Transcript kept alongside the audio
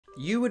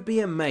You would be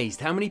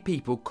amazed how many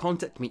people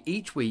contact me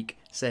each week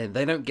saying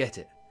they don't get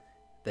it.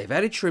 They've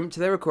added shrimp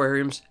to their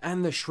aquariums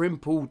and the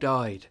shrimp all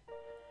died.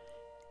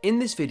 In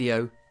this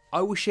video,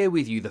 I will share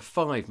with you the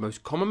 5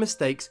 most common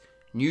mistakes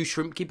new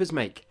shrimp keepers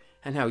make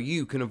and how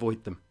you can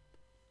avoid them.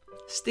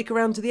 Stick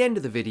around to the end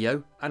of the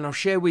video and I'll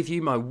share with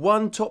you my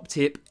 1 top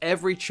tip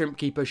every shrimp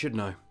keeper should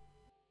know.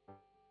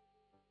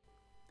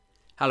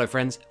 Hello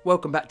friends,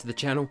 welcome back to the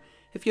channel.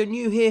 If you're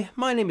new here,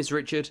 my name is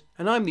Richard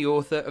and I'm the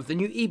author of the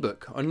new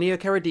ebook on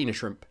Neocaridina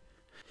shrimp.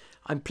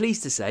 I'm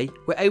pleased to say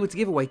we're able to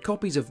give away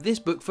copies of this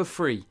book for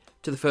free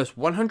to the first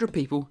 100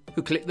 people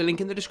who click the link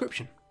in the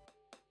description.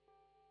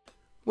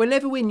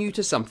 Whenever we're new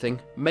to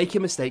something,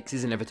 making mistakes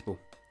is inevitable.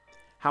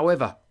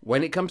 However,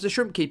 when it comes to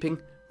shrimp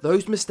keeping,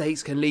 those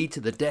mistakes can lead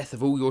to the death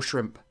of all your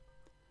shrimp.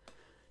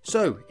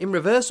 So, in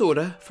reverse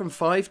order, from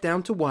 5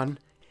 down to 1,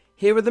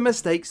 here are the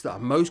mistakes that are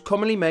most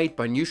commonly made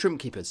by new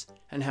shrimp keepers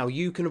and how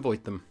you can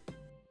avoid them.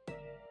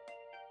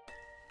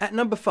 At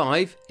number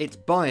 5, it's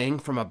buying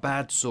from a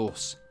bad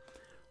source.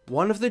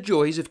 One of the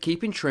joys of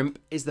keeping shrimp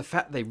is the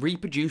fact they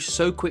reproduce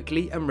so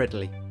quickly and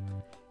readily.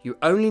 You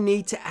only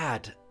need to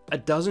add a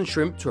dozen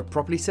shrimp to a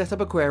properly set up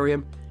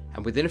aquarium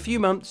and within a few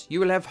months you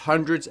will have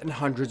hundreds and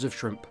hundreds of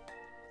shrimp.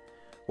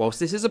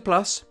 Whilst this is a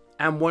plus,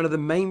 and one of the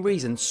main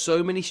reasons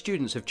so many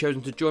students have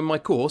chosen to join my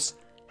course,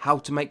 How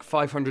to Make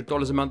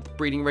 $500 a Month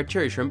Breeding Red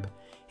Cherry Shrimp,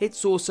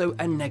 it's also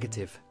a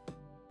negative.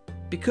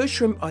 Because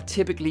shrimp are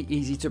typically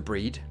easy to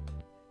breed,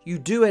 you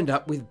do end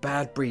up with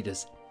bad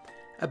breeders.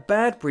 A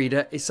bad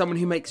breeder is someone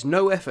who makes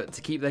no effort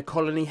to keep their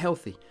colony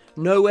healthy,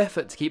 no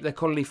effort to keep their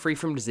colony free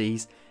from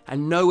disease,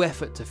 and no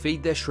effort to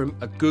feed their shrimp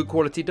a good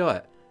quality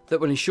diet that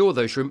will ensure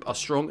those shrimp are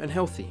strong and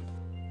healthy.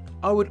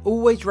 I would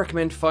always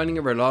recommend finding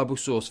a reliable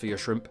source for your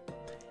shrimp.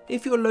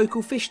 If your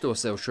local fish store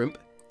sells shrimp,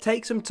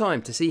 take some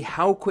time to see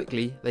how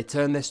quickly they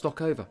turn their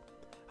stock over.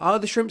 Are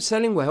the shrimp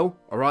selling well,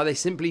 or are they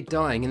simply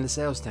dying in the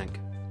sales tank?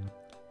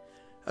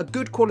 A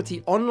good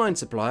quality online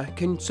supplier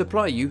can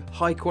supply you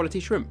high quality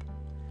shrimp.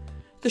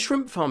 The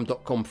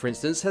shrimpfarm.com for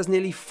instance has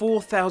nearly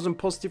 4,000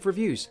 positive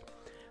reviews.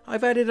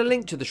 I've added a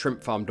link to the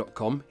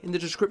shrimpfarm.com in the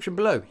description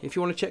below if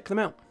you want to check them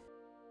out.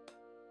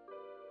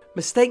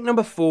 Mistake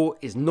number 4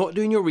 is not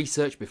doing your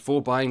research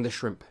before buying the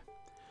shrimp.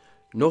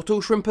 Not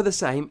all shrimp are the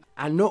same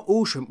and not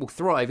all shrimp will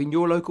thrive in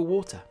your local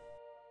water.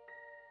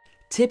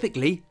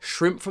 Typically,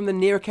 shrimp from the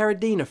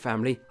Neocaridina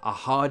family are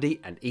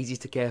hardy and easy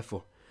to care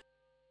for.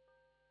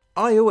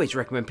 I always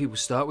recommend people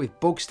start with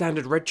bog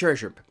standard red cherry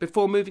shrimp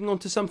before moving on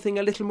to something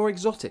a little more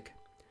exotic.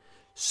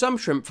 Some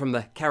shrimp from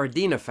the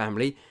Caridina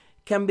family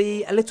can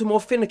be a little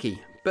more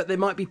finicky, but they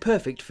might be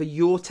perfect for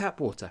your tap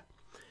water.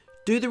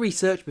 Do the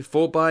research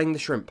before buying the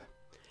shrimp.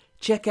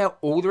 Check out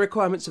all the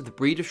requirements of the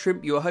breed of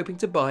shrimp you are hoping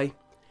to buy.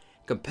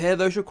 Compare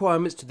those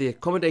requirements to the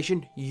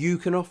accommodation you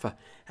can offer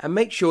and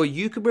make sure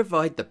you can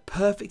provide the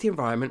perfect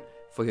environment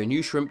for your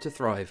new shrimp to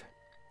thrive.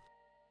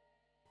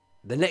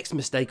 The next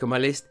mistake on my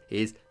list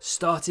is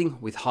starting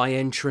with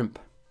high-end shrimp.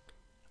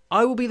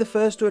 I will be the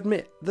first to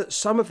admit that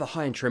some of the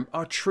high-end shrimp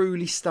are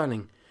truly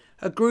stunning.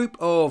 A group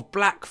of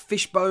black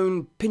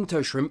fishbone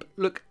pinto shrimp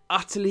look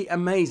utterly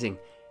amazing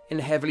in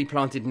a heavily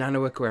planted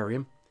nano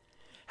aquarium.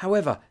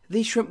 However,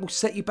 these shrimp will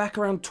set you back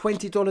around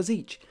 $20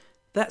 each.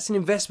 That's an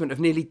investment of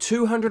nearly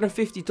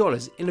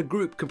 $250 in a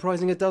group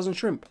comprising a dozen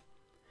shrimp.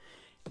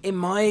 In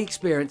my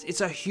experience,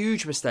 it's a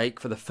huge mistake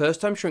for the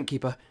first-time shrimp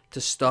keeper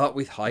to start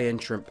with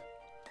high-end shrimp.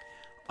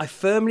 I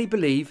firmly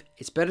believe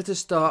it's better to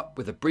start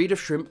with a breed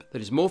of shrimp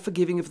that is more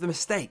forgiving of the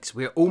mistakes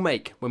we all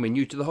make when we're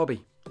new to the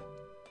hobby.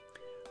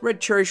 Red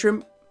cherry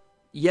shrimp,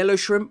 yellow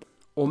shrimp,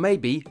 or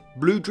maybe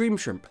blue dream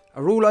shrimp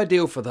are all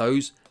ideal for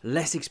those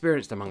less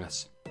experienced among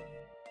us.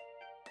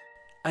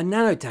 A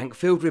nano tank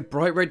filled with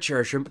bright red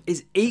cherry shrimp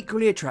is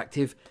equally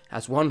attractive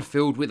as one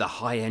filled with a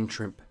high-end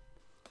shrimp.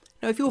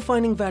 Now if you're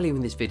finding value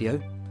in this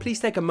video, please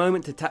take a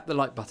moment to tap the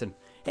like button.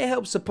 It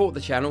helps support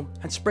the channel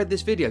and spread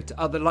this video to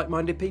other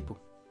like-minded people.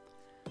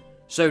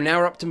 So now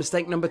we're up to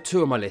mistake number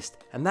 2 on my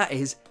list, and that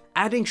is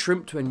adding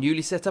shrimp to a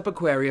newly set up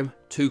aquarium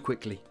too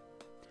quickly.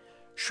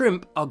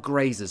 Shrimp are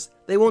grazers.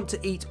 They want to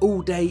eat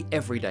all day,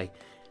 every day.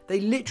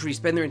 They literally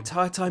spend their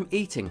entire time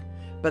eating,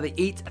 but they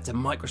eat at a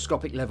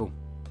microscopic level.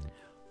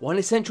 One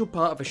essential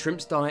part of a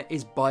shrimp's diet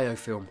is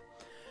biofilm.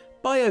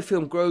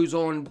 Biofilm grows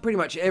on pretty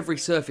much every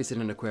surface in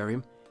an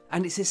aquarium,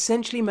 and it's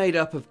essentially made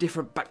up of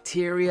different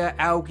bacteria,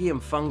 algae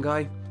and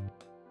fungi.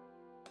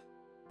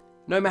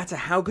 No matter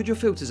how good your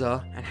filters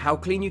are and how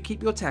clean you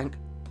keep your tank,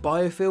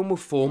 biofilm will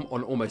form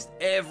on almost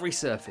every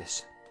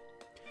surface.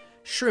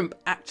 Shrimp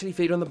actually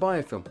feed on the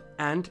biofilm,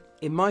 and,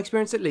 in my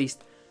experience at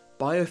least,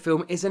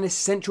 biofilm is an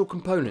essential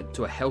component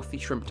to a healthy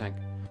shrimp tank.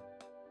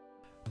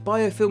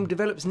 Biofilm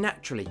develops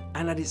naturally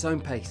and at its own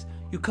pace.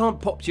 You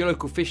can't pop to your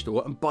local fish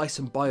store and buy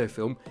some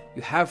biofilm,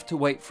 you have to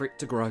wait for it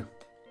to grow.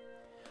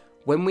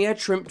 When we add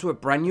shrimp to a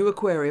brand new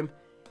aquarium,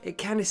 it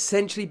can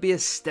essentially be a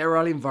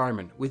sterile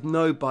environment with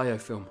no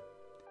biofilm.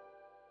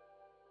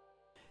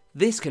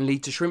 This can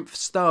lead to shrimp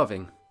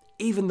starving,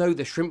 even though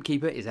the shrimp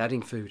keeper is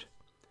adding food.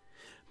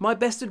 My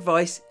best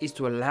advice is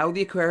to allow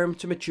the aquarium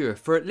to mature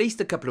for at least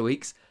a couple of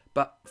weeks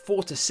but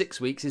 4 to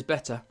 6 weeks is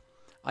better,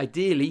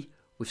 ideally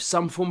with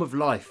some form of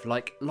life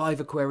like live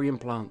aquarium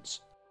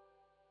plants.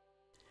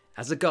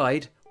 As a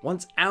guide,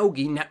 once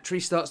algae naturally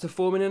starts to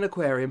form in an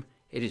aquarium,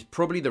 it is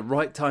probably the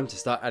right time to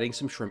start adding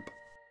some shrimp.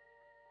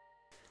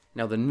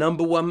 Now, the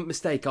number one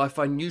mistake I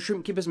find new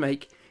shrimp keepers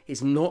make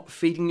is not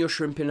feeding your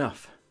shrimp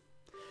enough.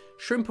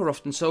 Shrimp are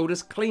often sold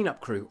as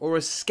cleanup crew or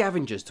as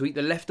scavengers to eat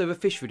the leftover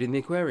fish food in the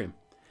aquarium.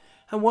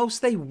 And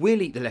whilst they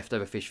will eat the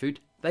leftover fish food,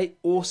 they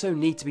also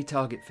need to be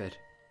target fed.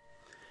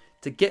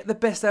 To get the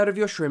best out of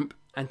your shrimp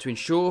and to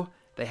ensure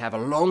they have a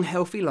long,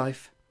 healthy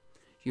life,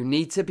 you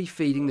need to be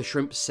feeding the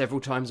shrimp several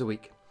times a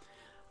week.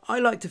 I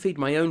like to feed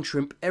my own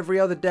shrimp every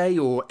other day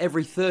or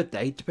every third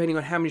day, depending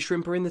on how many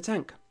shrimp are in the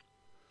tank.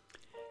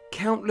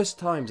 Countless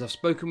times I've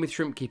spoken with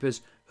shrimp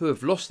keepers who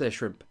have lost their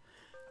shrimp,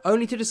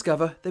 only to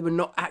discover they were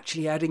not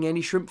actually adding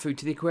any shrimp food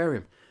to the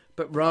aquarium,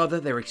 but rather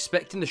they're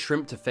expecting the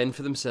shrimp to fend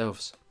for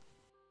themselves.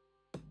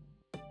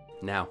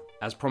 Now,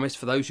 as promised,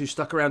 for those who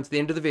stuck around to the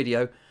end of the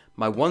video,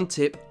 my one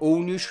tip all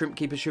new shrimp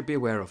keepers should be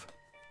aware of.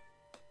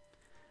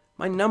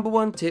 My number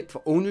one tip for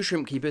all new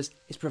shrimp keepers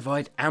is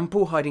provide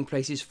ample hiding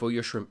places for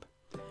your shrimp.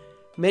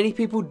 Many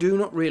people do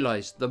not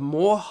realise the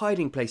more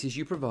hiding places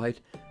you provide,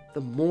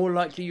 the more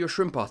likely your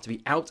shrimp are to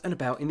be out and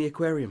about in the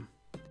aquarium.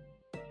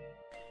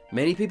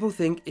 Many people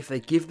think if they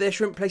give their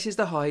shrimp places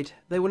to hide,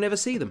 they will never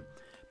see them,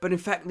 but in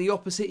fact the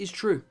opposite is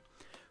true.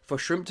 For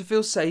shrimp to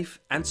feel safe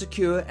and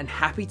secure and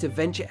happy to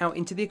venture out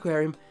into the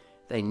aquarium,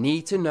 they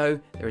need to know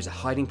there is a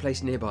hiding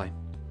place nearby.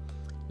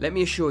 Let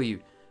me assure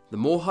you, the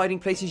more hiding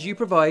places you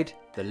provide,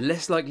 the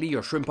less likely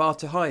your shrimp are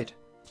to hide.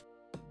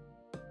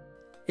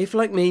 If,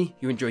 like me,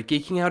 you enjoy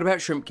geeking out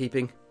about shrimp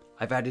keeping,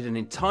 I've added an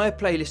entire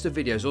playlist of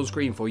videos on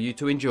screen for you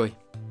to enjoy.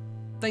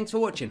 Thanks for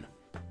watching.